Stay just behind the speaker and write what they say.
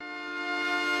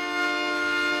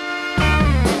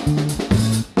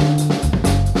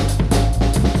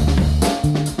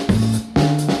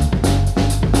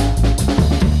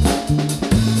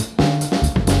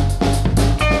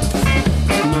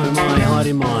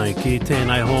Ki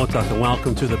tēnei hōtaka.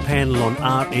 Welcome to the panel on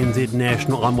RNZ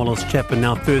National. I'm Wallace Chapman.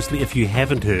 Now, firstly, if you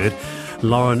haven't heard,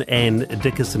 Lauren Ann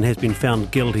Dickerson has been found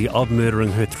guilty of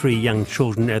murdering her 3 young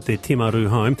children at their Timaru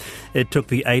home. It took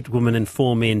the 8 women and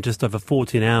 4 men just over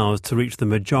 14 hours to reach the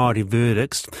majority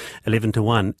verdicts,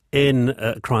 11-1, in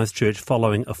Christchurch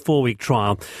following a 4-week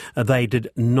trial. They did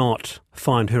not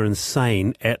find her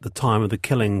insane at the time of the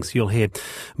killings. You'll hear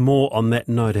more on that,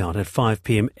 no doubt, at 5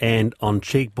 p.m. and on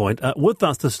Cheekpoint. With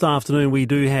us this afternoon, we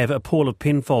do have Paula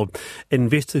Penfold,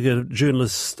 investigative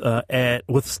journalist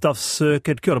with Stuff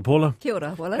Circuit. Kia ora, Paula. Kia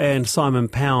ora, Wallace. And Simon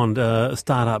Pound,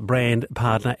 startup brand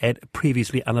partner at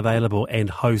Previously Unavailable and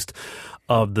host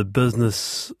of the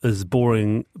Business is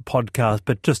Boring podcast.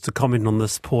 But just to comment on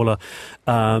this, Paula,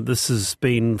 this has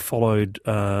been followed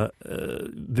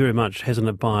very much, hasn't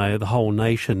it, by the whole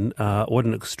nation. What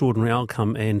an extraordinary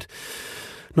outcome, and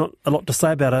not a lot to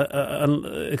say about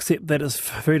it, except that it's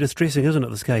very distressing, isn't it,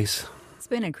 this case? It's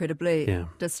been incredibly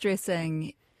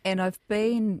distressing, and I've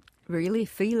been really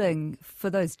feeling for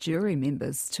those jury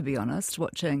members, to be honest,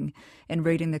 watching and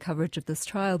reading the coverage of this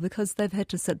trial, because they've had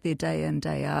to sit there day in,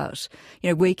 day out. You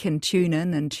know, we can tune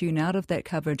in and tune out of that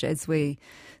coverage as we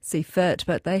see fit,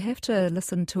 but they have to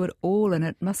listen to it all, and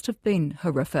it must have been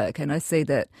horrific. And I see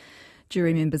that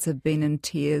jury members have been in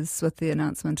tears with the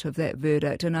announcement of that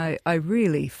verdict, and I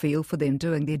really feel for them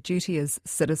doing their duty as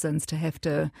citizens to have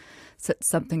to sit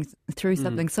through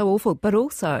something so awful, but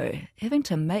also having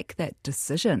to make that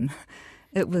decision.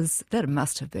 That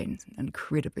must have been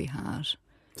incredibly hard.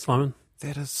 Simon?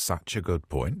 That is such a good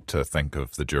point, to think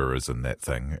of the jurors in that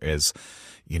thing as,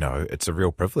 you know, it's a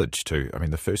real privilege to. I mean,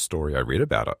 the first story I read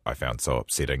about it, I found so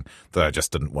upsetting that I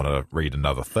just didn't want to read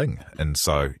another thing. And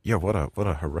so, yeah, what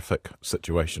a horrific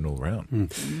situation all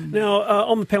round. Now,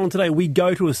 on the panel today, we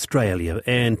go to Australia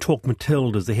and talk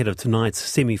Matildas ahead of tonight's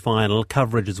semi-final.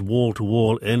 Coverage is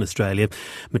wall-to-wall in Australia.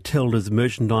 Matildas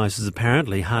merchandise is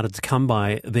apparently harder to come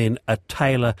by than a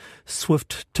Taylor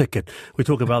Swift ticket. We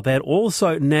talk about that.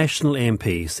 Also, National MP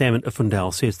Sam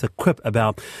Ifundale says the quip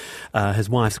about his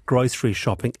wife's grocery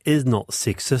shopping is not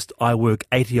sexist. I work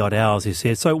 80-odd hours, he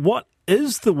said. So what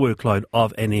is the workload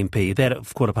of an MP? That at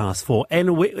 4:15.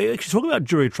 And we actually talk about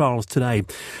jury trials today,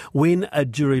 when a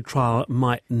jury trial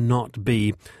might not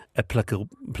be applicable.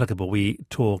 We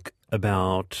talk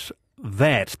about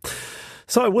that.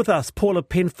 So with us, Paula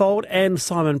Penfold and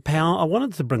Simon Powell. I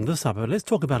wanted to bring this up, but let's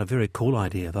talk about a very cool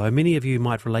idea, though. Many of you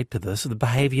might relate to this, the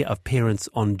behaviour of parents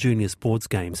on junior sports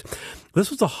games. This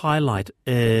was a highlight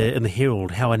in the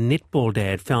Herald, how a netball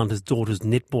dad found his daughter's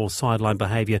netball sideline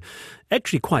behaviour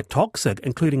actually quite toxic,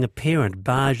 including a parent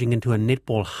barging into a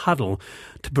netball huddle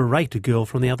to berate a girl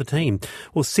from the other team.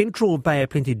 Well, Central Bay of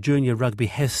Plenty Junior Rugby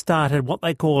has started what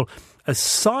they call a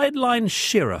sideline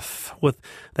sheriff, with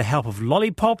the help of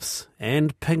lollipops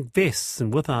and pink vests.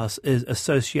 And with us is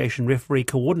Association Referee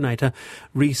Coordinator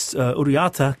Rhys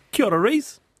Uriata. Kia ora,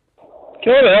 Rhys.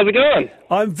 Kia ora, how's it going?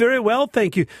 I'm very well,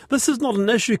 thank you. This is not an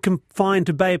issue confined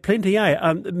to Bay of Plenty,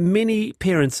 eh? Many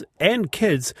parents and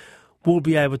kids will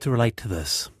be able to relate to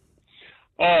this.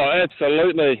 Oh,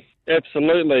 absolutely.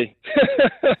 Absolutely.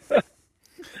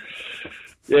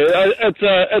 Yeah,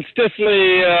 it's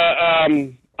definitely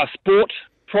a sport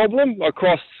problem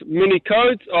across many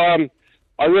codes.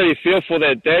 I really feel for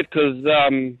that dad, because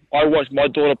I watched my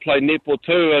daughter play netball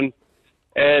too,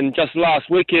 and just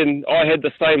last weekend I had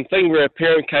the same thing where a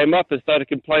parent came up and started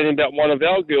complaining about one of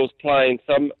our girls playing.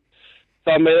 So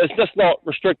I mean, it's just not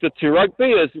restricted to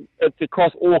rugby, it's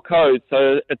across all codes,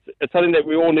 so it's something that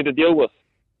we all need to deal with.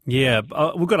 Yeah,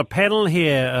 we've got a panel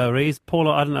here, Rhys.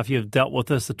 Paula, I don't know if you've dealt with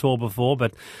this at all before,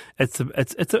 but it's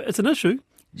an issue.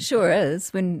 Sure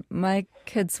is. When my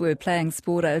kids were playing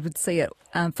sport, I would see it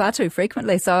far too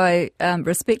frequently. So I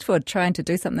respect for trying to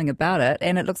do something about it,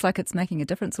 and it looks like it's making a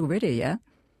difference already, yeah?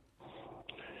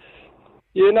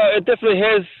 Yeah, no, it definitely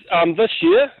has this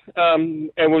year,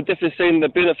 and we've definitely seen the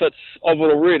benefits of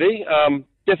it already.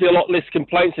 Definitely a lot less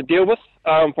complaints to deal with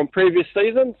from previous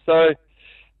seasons. So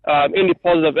any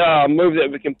positive move that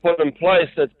we can put in place,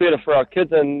 it's better for our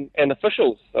kids and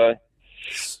officials. So.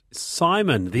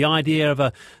 Simon, the idea of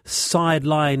a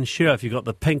sideline sheriff, you've got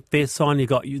the pink vest on, you've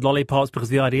got lollipops, because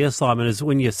the idea, Simon, is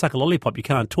when you suck a lollipop, you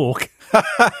can't talk.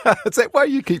 Is that why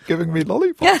you keep giving me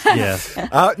lollipops? Yeah.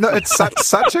 No, it's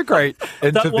such a great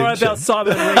intervention. Don't worry about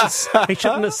Simon Rees. He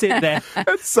shouldn't have said that.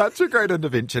 It's such a great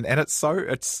intervention, and it's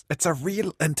a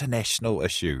real international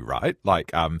issue, right?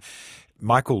 Like,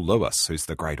 Michael Lewis, who's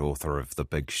the great author of The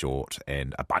Big Short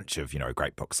and a bunch of,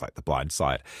 great books like The Blind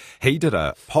Side, he did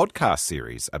a podcast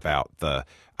series about the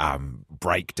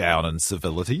breakdown in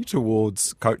civility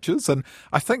towards coaches. And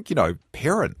I think,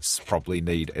 parents probably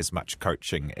need as much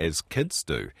coaching as kids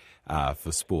do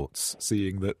for sports,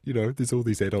 seeing that, there's all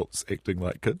these adults acting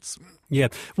like kids. Yeah.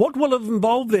 What will it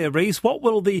involve there, Reece? What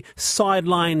will the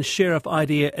sideline sheriff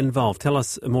idea involve? Tell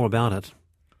us more about it.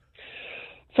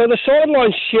 So the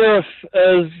sideline sheriff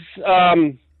is,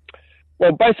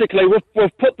 basically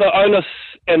we've put the onus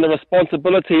and the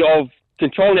responsibility of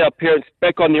controlling our parents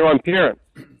back on their own parents.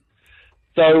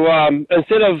 So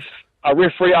instead of a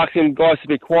referee asking guys to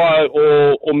be quiet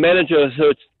or managers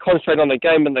who concentrate on the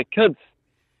game and the kids,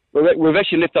 we've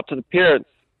actually left up to the parents.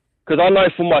 Because I know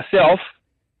for myself,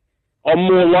 I'm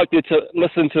more likely to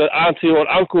listen to an auntie or an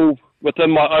uncle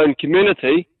within my own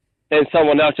community than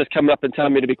someone else just coming up and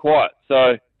telling me to be quiet.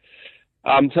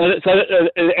 And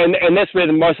that's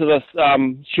where most of this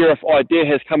sheriff idea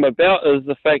has come about, is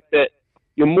the fact that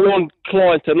you're more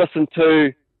inclined to listen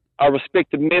to a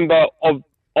respected member of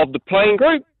the playing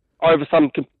group over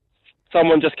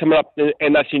someone just coming up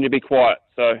and asking you to be quiet.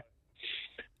 So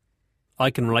I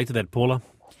can relate to that, Paula.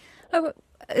 Oh,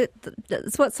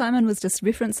 it's what Simon was just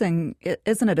referencing,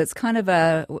 isn't it? It's kind of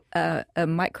a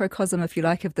microcosm, if you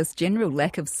like, of this general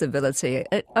lack of civility.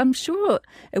 I'm sure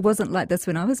it wasn't like this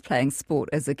when I was playing sport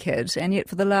as a kid, and yet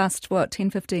for the last, 10,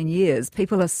 15 years,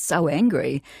 people are so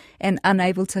angry and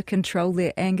unable to control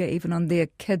their anger even on their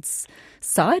kids'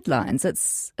 sidelines.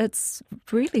 It's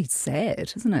really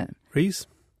sad, isn't it? Reece?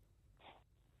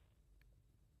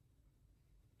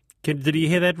 Did you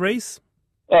hear that, Reece?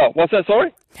 Oh, what's that,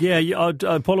 sorry? Yeah,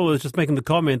 Paula was just making the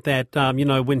comment that,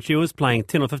 when she was playing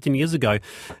 10 or 15 years ago,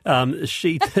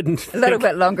 she didn't... A little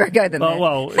bit longer ago than that.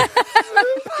 Well...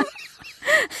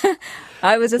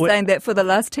 I was just saying that for the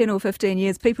last 10 or 15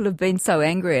 years, people have been so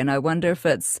angry, and I wonder if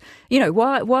it's,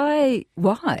 why?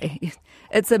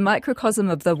 It's a microcosm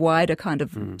of the wider kind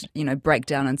of,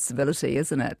 breakdown in civility,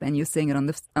 isn't it? And you're seeing it on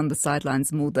the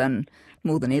sidelines more than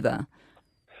ever.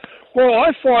 Well,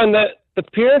 I find that the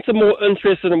parents are more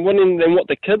interested in winning than what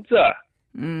the kids are.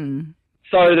 Mm.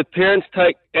 So the parents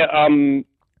take added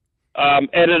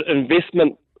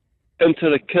investment into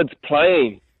the kids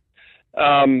playing.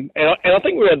 And I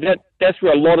think that's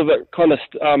where a lot of it kind of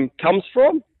comes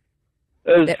from.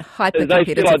 That hyper-competitiveness.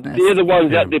 They feel like they're the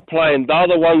ones out there playing. They're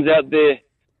the ones out there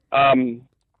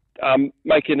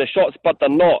making the shots, but they're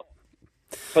not.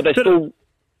 But they still...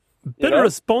 Bit of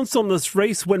response on this,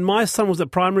 Reece. When my son was at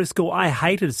primary school, I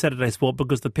hated Saturday sport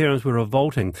because the parents were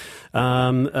revolting.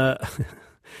 I'm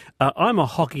a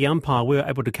hockey umpire. We were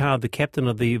able to card the captain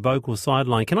of the vocal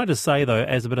sideline. Can I just say, though,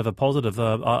 as a bit of a positive,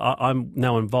 I'm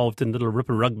now involved in Little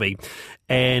Ripper Rugby,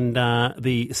 and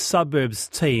the suburbs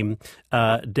team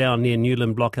down near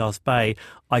Newland Blockhouse Bay,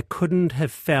 I couldn't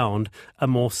have found a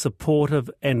more supportive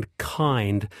and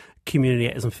kind community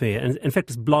atmosphere. And in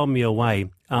fact, it's blown me away.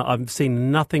 I've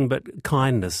seen nothing but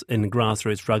kindness in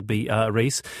grassroots rugby,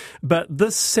 Reece. But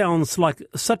this sounds like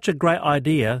such a great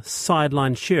idea,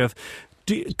 sideline sheriff.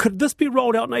 Could this be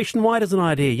rolled out nationwide as an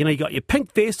idea? You got your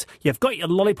pink vest, you've got your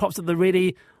lollipops at the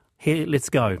ready. Here, let's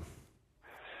go.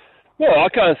 Well, I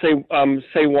can't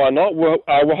see why not. We're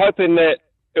hoping that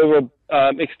it will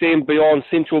extend beyond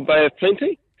Central Bay of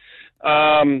Plenty.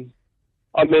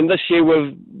 This year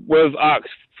we've asked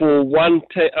for one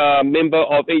member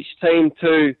of each team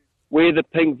to wear the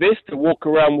pink vest, to walk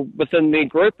around within their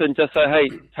group and just say, hey,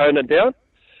 tone it down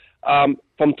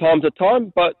from time to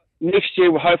time. But next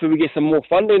year we're hoping we get some more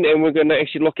funding, and we're going to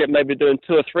actually look at maybe doing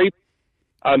 2 or 3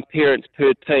 parents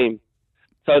per team.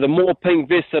 So the more pink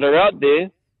vests that are out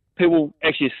there, people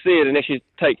actually see it and actually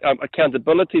take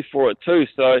accountability for it too.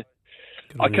 So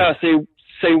I can't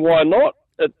see why not.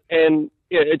 It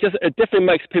definitely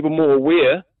makes people more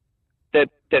aware that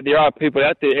there are people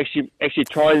out there actually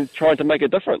trying to make a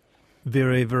difference.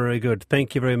 Very, very good.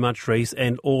 Thank you very much, Reece,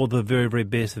 and all the very, very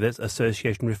best. That's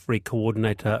Association Referee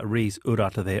Coordinator Reece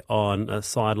Urata there on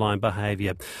sideline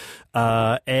behaviour.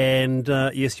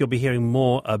 Yes, you'll be hearing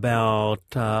more about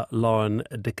Lauren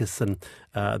Dickerson,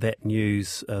 that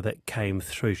news that came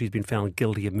through. She's been found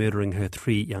guilty of murdering her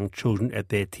 3 young children at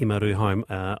their Timaru home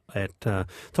at top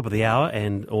of the hour,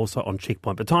 and also on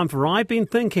Checkpoint. But time for I've Been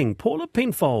Thinking. Paula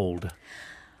Penfold.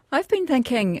 I've been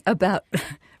thinking about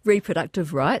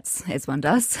reproductive rights, as one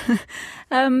does.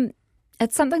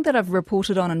 It's something that I've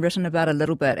reported on and written about a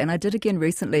little bit, and I did again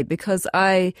recently because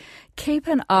I keep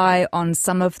an eye on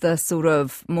some of the sort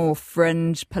of more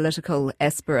fringe political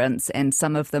aspirants and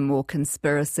some of the more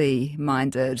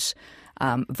conspiracy-minded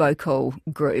vocal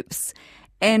groups.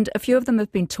 And a few of them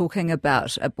have been talking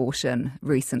about abortion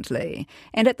recently.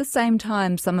 And at the same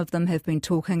time, some of them have been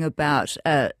talking about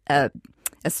a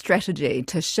strategy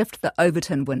to shift the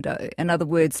Overton window. In other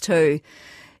words, to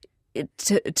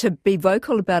be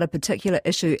vocal about a particular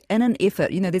issue in an effort,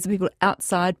 there's people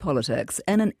outside politics,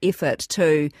 in an effort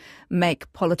to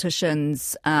make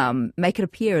politicians make it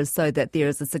appear as though that there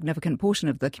is a significant portion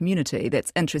of the community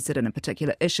that's interested in a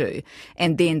particular issue,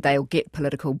 and then they'll get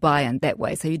political buy-in that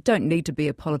way. So you don't need to be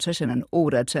a politician in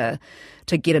order to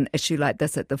get an issue like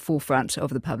this at the forefront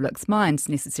of the public's minds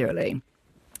necessarily.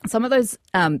 Some of those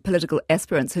political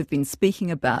aspirants who've been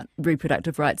speaking about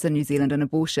reproductive rights in New Zealand and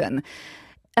abortion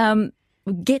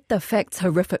get the facts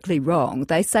horrifically wrong.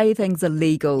 They say things are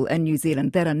legal in New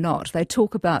Zealand that are not. They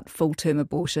talk about full-term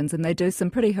abortions and they do some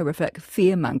pretty horrific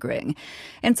fear-mongering.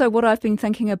 And so what I've been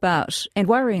thinking about and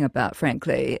worrying about,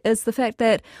 frankly, is the fact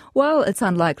that while it's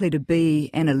unlikely to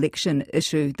be an election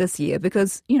issue this year,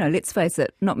 because, let's face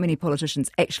it, not many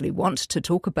politicians actually want to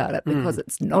talk about it because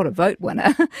it's not a vote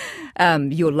winner,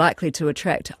 you're likely to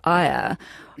attract ire.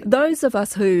 Those of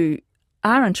us who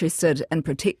are interested in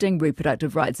protecting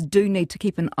reproductive rights do need to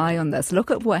keep an eye on this. Look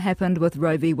at what happened with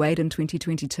Roe v. Wade in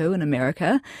 2022 in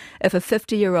America. If a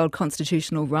 50-year-old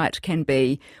constitutional right can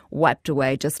be wiped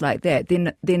away just like that,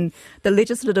 then the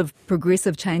legislative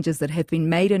progressive changes that have been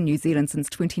made in New Zealand since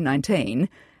 2019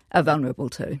 are vulnerable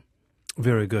too.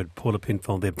 Very good. Paula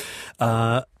Penfold there.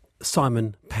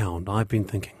 Simon Pound, I've been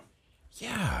thinking.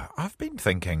 Yeah, I've been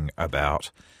thinking about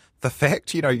the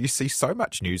fact, you see so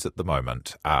much news at the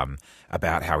moment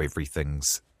about how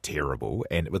everything's terrible,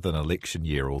 and with an election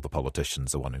year, all the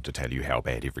politicians are wanting to tell you how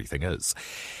bad everything is.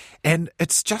 And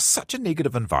it's just such a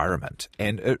negative environment.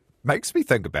 And it makes me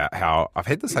think about how I've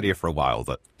had this idea for a while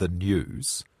that the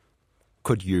news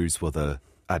could use with a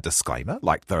disclaimer,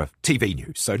 like the TV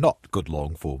news, so not good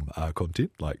long-form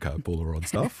content like Paula on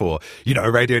stuff or,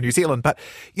 Radio New Zealand, but,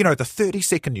 the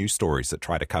 30-second news stories that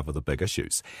try to cover the big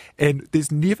issues. And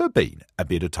there's never been a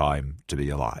better time to be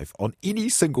alive. On any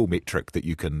single metric that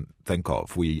you can think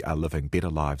of, we are living better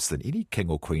lives than any king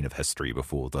or queen of history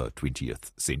before the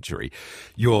 20th century.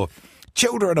 Your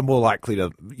children are more likely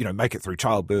to, make it through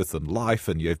childbirth and life,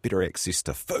 and you have better access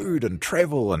to food and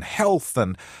travel and health,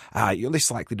 and you're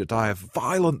less likely to die of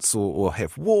violence or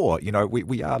have war.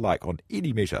 We are, like, on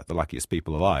any measure, the luckiest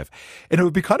people alive. And it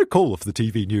would be kind of cool if the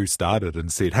TV news started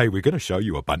and said, hey, we're going to show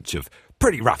you a bunch of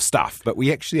pretty rough stuff, but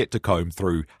we actually had to comb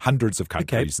through hundreds of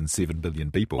countries and 7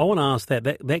 billion people. I want to ask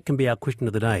that can be our question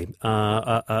of the day.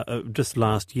 Just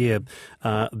last year,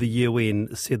 the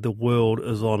UN said the world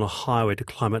is on a highway to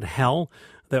climate hell.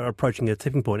 They're approaching a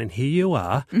tipping point, and here you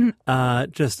are,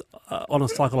 just on a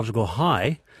psychological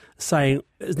high, saying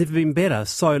it's never been better.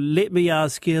 So let me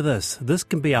ask you this. This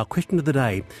can be our question of the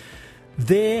day.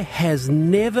 There has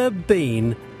never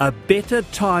been a better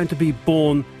time to be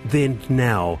born than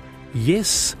now.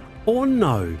 Yes or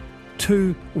no?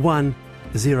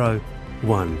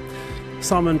 2101.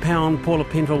 Simon Pound, Paula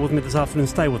Penfold with me this afternoon.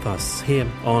 Stay with us here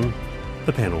on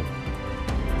The Panel.